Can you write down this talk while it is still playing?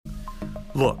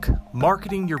Look,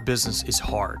 marketing your business is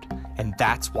hard, and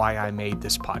that's why I made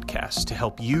this podcast, to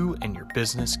help you and your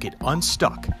business get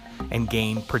unstuck and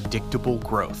gain predictable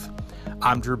growth.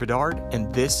 I'm Drew Bedard,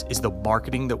 and this is the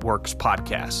Marketing That Works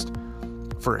podcast.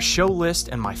 For a show list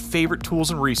and my favorite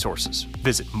tools and resources,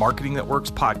 visit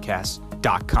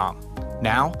marketingthatworkspodcast.com.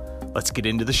 Now, let's get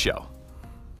into the show.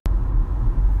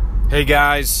 Hey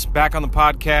guys, back on the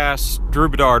podcast, Drew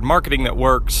Bedard, Marketing That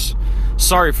Works.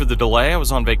 Sorry for the delay. I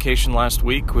was on vacation last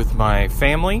week with my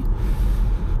family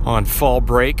on fall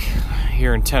break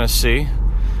here in Tennessee.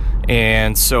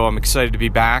 And so I'm excited to be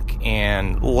back.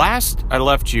 And last I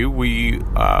left you,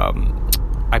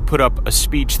 I put up a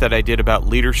speech that I did about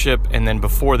leadership. And then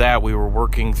before that, we were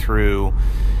working through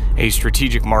a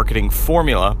strategic marketing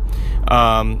formula,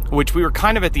 which we were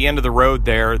kind of at the end of the road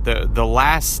there. The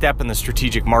last step in the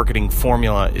strategic marketing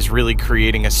formula is really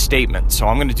creating a statement. So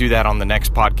I'm going to do that on the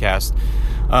next podcast.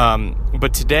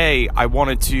 But today I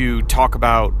wanted to talk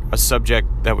about a subject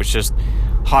that was just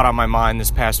hot on my mind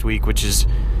this past week, which is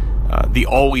the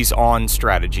always-on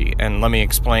strategy. And let me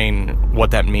explain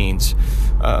what that means.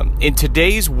 In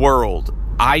today's world,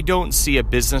 I don't see a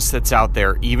business that's out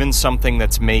there, even something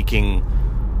that's making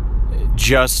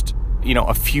just,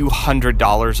 a few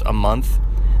 $100s a month,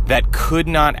 that could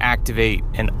not activate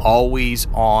an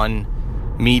always-on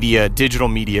digital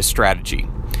media strategy.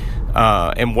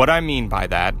 And what I mean by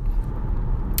that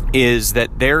is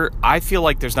that I feel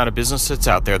like there's not a business that's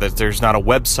out there, that there's not a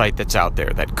website that's out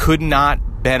there that could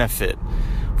not benefit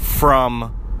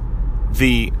from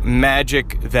the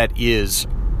magic that is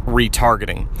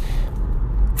retargeting.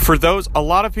 For a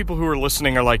lot of people who are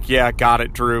listening are like, yeah, got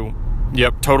it, Drew.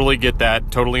 Yep, totally get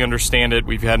that. Totally understand it.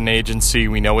 We've had an agency.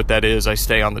 We know what that is. I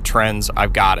stay on the trends.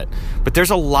 I've got it. But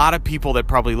there's a lot of people that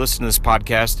probably listen to this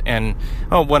podcast, and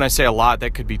when I say a lot,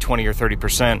 that could be 20 or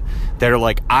 30%, that are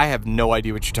like, I have no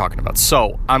idea what you're talking about.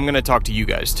 So I'm going to talk to you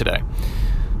guys today.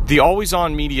 The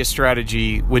always-on media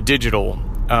strategy with digital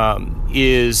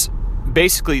is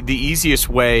basically the easiest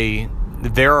way.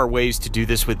 There are ways to do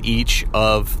this with each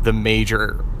of the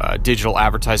major digital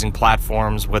advertising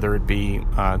platforms, whether it be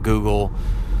Google,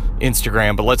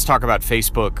 Instagram. But let's talk about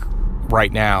Facebook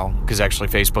right now, because actually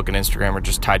Facebook and Instagram are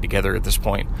just tied together at this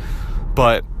point.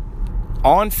 But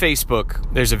on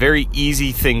Facebook, there's a very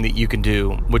easy thing that you can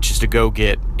do, which is to go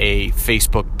get a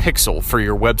Facebook pixel for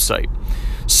your website.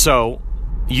 So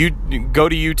you go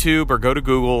to YouTube or go to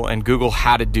Google and Google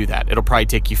how to do that. It'll probably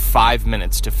take you 5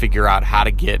 minutes to figure out how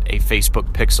to get a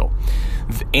Facebook pixel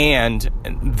and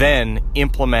then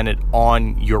implement it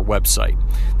on your website.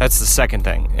 That's the second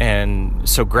thing. And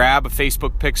so grab a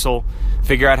Facebook pixel,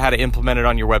 figure out how to implement it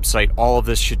on your website. All of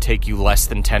this should take you less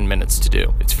than 10 minutes to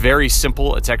do. It's very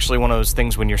simple. It's actually one of those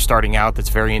things when you're starting out that's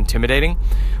very intimidating,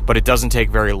 but it doesn't take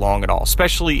very long at all,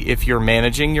 especially if you're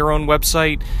managing your own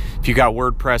website. If you got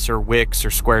WordPress or Wix or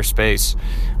Squarespace,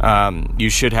 you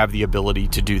should have the ability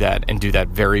to do that and do that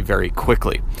very, very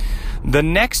quickly. The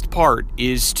next part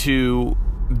is to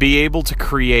be able to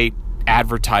create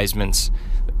advertisements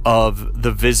of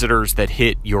the visitors that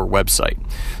hit your website.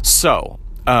 So,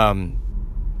 and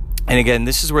again,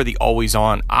 this is where the always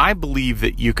on, I believe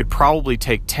that you could probably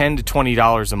take $10 to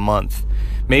 $20 a month,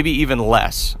 maybe even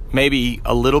less, maybe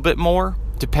a little bit more,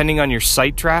 depending on your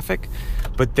site traffic.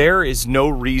 But there is no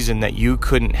reason that you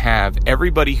couldn't have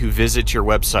everybody who visits your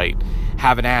website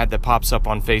have an ad that pops up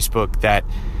on Facebook that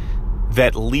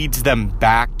leads them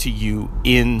back to you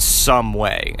in some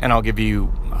way. And I'll give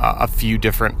you a few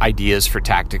different ideas for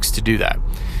tactics to do that.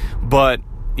 But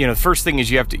the first thing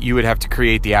is you would have to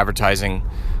create the advertising,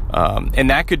 and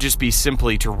that could just be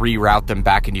simply to reroute them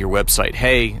back into your website.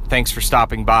 Hey, thanks for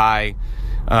stopping by,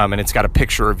 and it's got a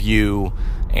picture of you,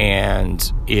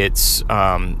 and it's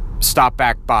stop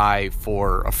back by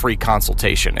for a free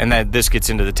consultation. And then this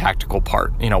gets into the tactical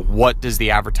part. What does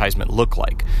the advertisement look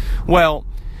like? Well,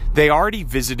 they already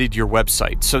visited your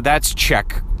website, so that's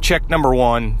check number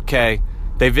one. Okay,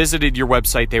 they visited your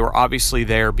website. They were obviously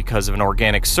there because of an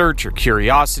organic search or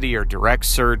curiosity or direct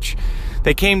search.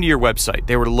 They came to your website.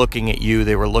 They were looking at you.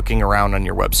 They were looking around on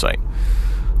your website.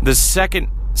 The second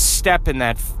step in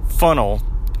that funnel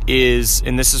is,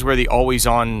 and this is where the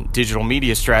always-on digital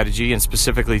media strategy, and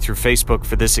specifically through Facebook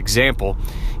for this example,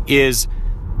 is,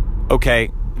 okay,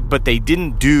 but they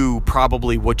didn't do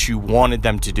probably what you wanted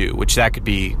them to do, which that could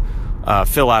be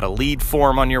fill out a lead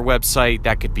form on your website.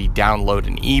 That could be download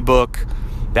an ebook.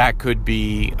 That could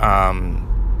be,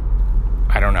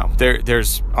 I don't know.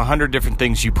 There's 100 different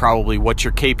things what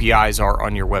your KPIs are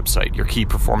on your website, your key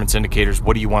performance indicators.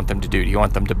 What do you want them to do? Do you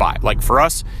want them to buy? Like for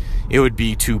us, it would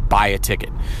be to buy a ticket.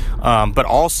 But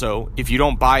also, if you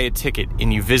don't buy a ticket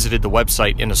and you visited the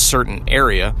website in a certain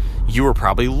area, you were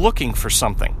probably looking for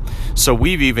something. So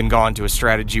we've even gone to a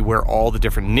strategy where all the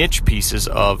different niche pieces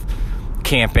of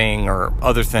camping or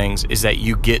other things is that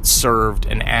you get served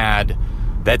an ad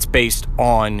that's based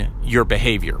on your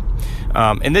behavior.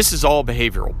 And this is all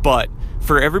behavioral, but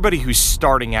for everybody who's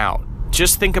starting out,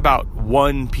 just think about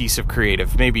one piece of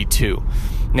creative, maybe two.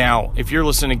 Now, if you're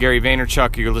listening to Gary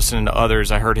Vaynerchuk or you're listening to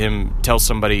others, I heard him tell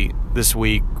somebody this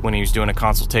week when he was doing a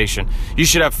consultation, you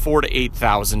should have 4,000 to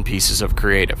 8,000 pieces of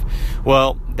creative.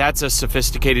 Well, that's a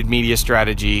sophisticated media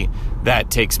strategy that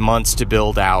takes months to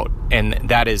build out, and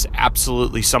that is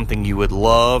absolutely something you would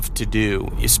love to do,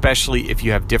 especially if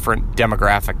you have different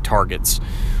demographic targets,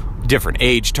 different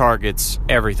age targets,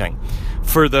 everything.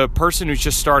 For the person who's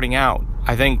just starting out,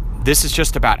 I think this is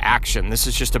just about action. This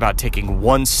is just about taking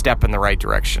one step in the right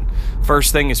direction.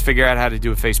 First thing is figure out how to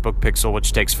do a Facebook pixel,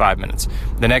 which takes 5 minutes.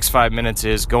 The next 5 minutes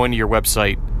is go into your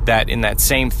website. That in that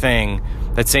same thing,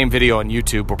 that same video on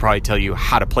YouTube will probably tell you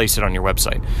how to place it on your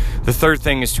website. The third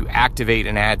thing is to activate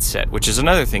an ad set, which is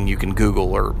another thing you can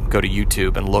Google or go to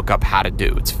YouTube and look up how to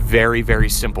do. It's very, very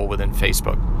simple within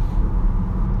Facebook.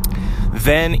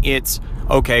 Then it's,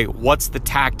 okay, what's the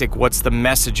tactic? What's the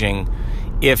messaging?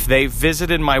 If they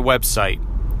visited my website,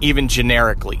 even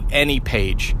generically, any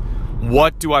page,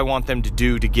 what do I want them to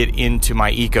do to get into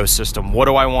my ecosystem? What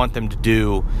do I want them to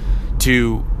do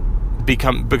to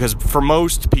become, because for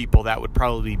most people that would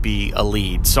probably be a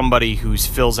lead, somebody who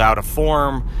fills out a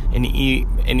form, an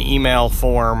email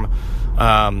form,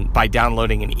 by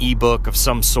downloading an ebook of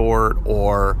some sort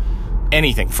or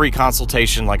anything, free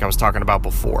consultation like I was talking about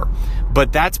before.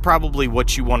 But that's probably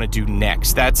what you want to do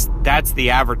next. That's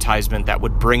the advertisement that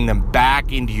would bring them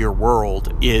back into your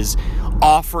world, is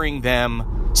offering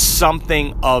them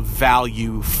something of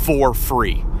value for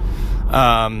free.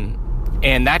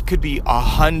 And that could be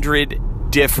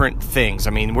 100 different things. I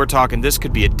mean, we're talking, this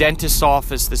could be a dentist's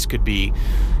office, this could be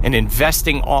an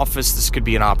investing office, this could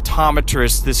be an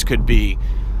optometrist, this could be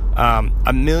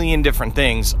a million different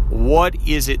things. What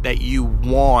is it that you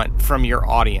want from your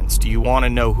audience? Do you want to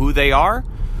know who they are?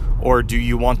 Or do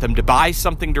you want them to buy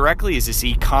something directly? Is this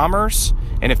e-commerce?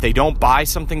 And if they don't buy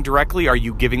something directly, are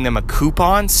you giving them a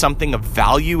coupon, something of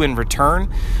value in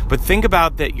return? But think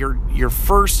about that, your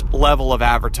first level of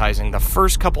advertising, the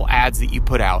first couple ads that you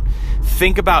put out,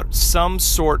 think about some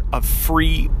sort of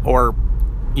free or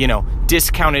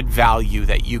discounted value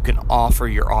that you can offer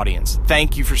your audience.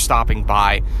 Thank you for stopping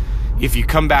by. If you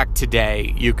come back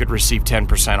today, you could receive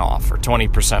 10% off or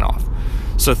 20% off.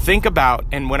 So think about,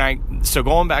 so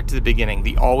going back to the beginning,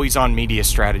 the always on media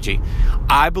strategy,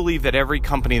 I believe that every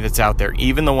company that's out there,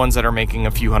 even the ones that are making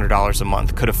a few $100s a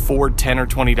month, could afford $10 or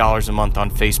 $20 a month on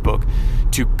Facebook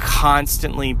to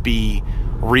constantly be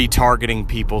retargeting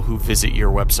people who visit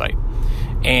your website.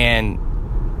 And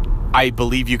I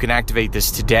believe you can activate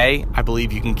this today. I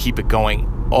believe you can keep it going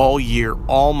all year,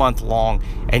 all month long,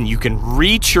 and you can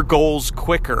reach your goals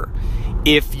quicker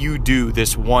if you do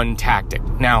this one tactic.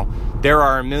 Now, there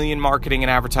are a million marketing and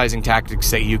advertising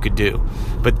tactics that you could do,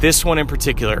 but this one in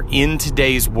particular, in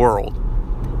today's world,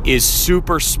 is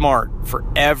super smart for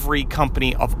every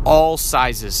company of all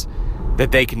sizes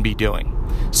that they can be doing.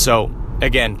 So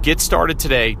again, get started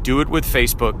today, do it with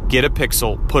Facebook, get a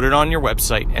pixel, put it on your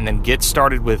website, and then get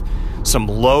started with some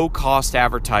low-cost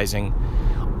advertising.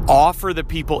 Offer the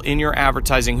people in your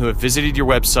advertising who have visited your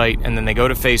website and then they go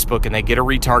to Facebook and they get a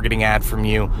retargeting ad from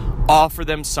you, offer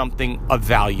them something of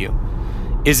value.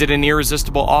 Is it an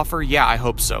irresistible offer? Yeah, I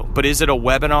hope so. But is it a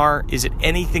webinar? Is it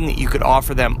anything that you could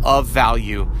offer them of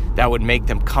value that would make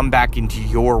them come back into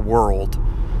your world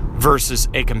versus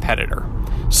a competitor?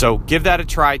 So give that a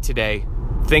try today.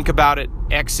 Think about it,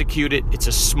 execute it. It's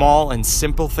a small and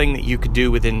simple thing that you could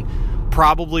do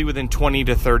probably within 20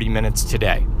 to 30 minutes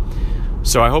today.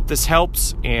 So I hope this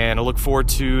helps, and I look forward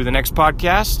to the next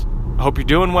podcast. I hope you're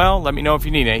doing well. Let me know if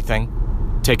you need anything.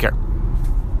 Take care.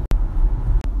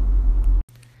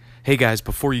 Hey guys,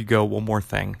 before you go, one more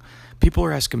thing. People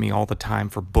are asking me all the time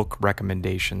for book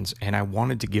recommendations, and I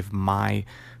wanted to give my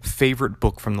favorite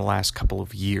book from the last couple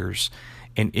of years,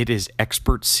 and it is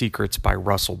Expert Secrets by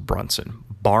Russell Brunson.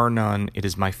 Bar none, it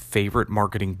is my favorite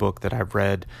marketing book that I've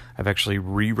read. I've actually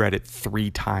reread it 3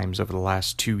 times over the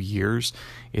last 2 years.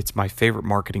 It's my favorite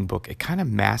marketing book. It kind of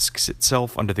masks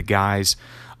itself under the guise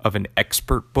of an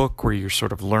expert book where you're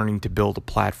sort of learning to build a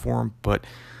platform, but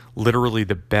literally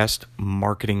the best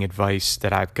marketing advice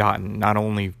that I've gotten, not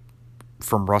only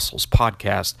from Russell's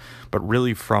podcast, but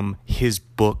really from his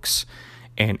books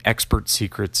And Expert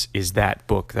Secrets is that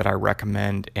book that I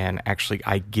recommend and actually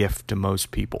I gift to most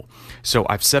people. So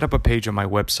I've set up a page on my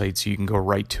website so you can go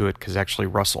right to it, because actually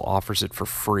Russell offers it for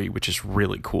free, which is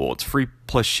really cool. It's free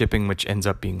plus shipping, which ends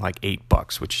up being like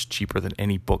 $8, which is cheaper than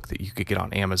any book that you could get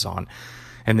on Amazon.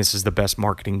 And this is the best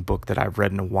marketing book that I've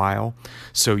read in a while.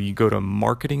 So you go to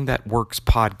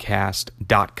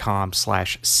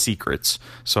marketingthatworkspodcast.com/secrets.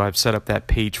 So I've set up that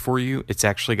page for you. It's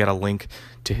actually got a link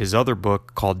to his other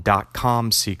book called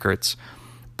 .com Secrets.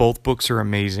 Both books are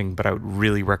amazing, but I would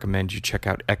really recommend you check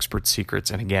out Expert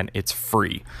Secrets. And again, it's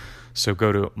free. So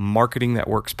go to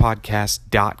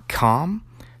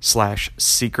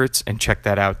marketingthatworkspodcast.com/secrets and check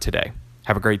that out today.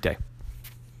 Have a great day.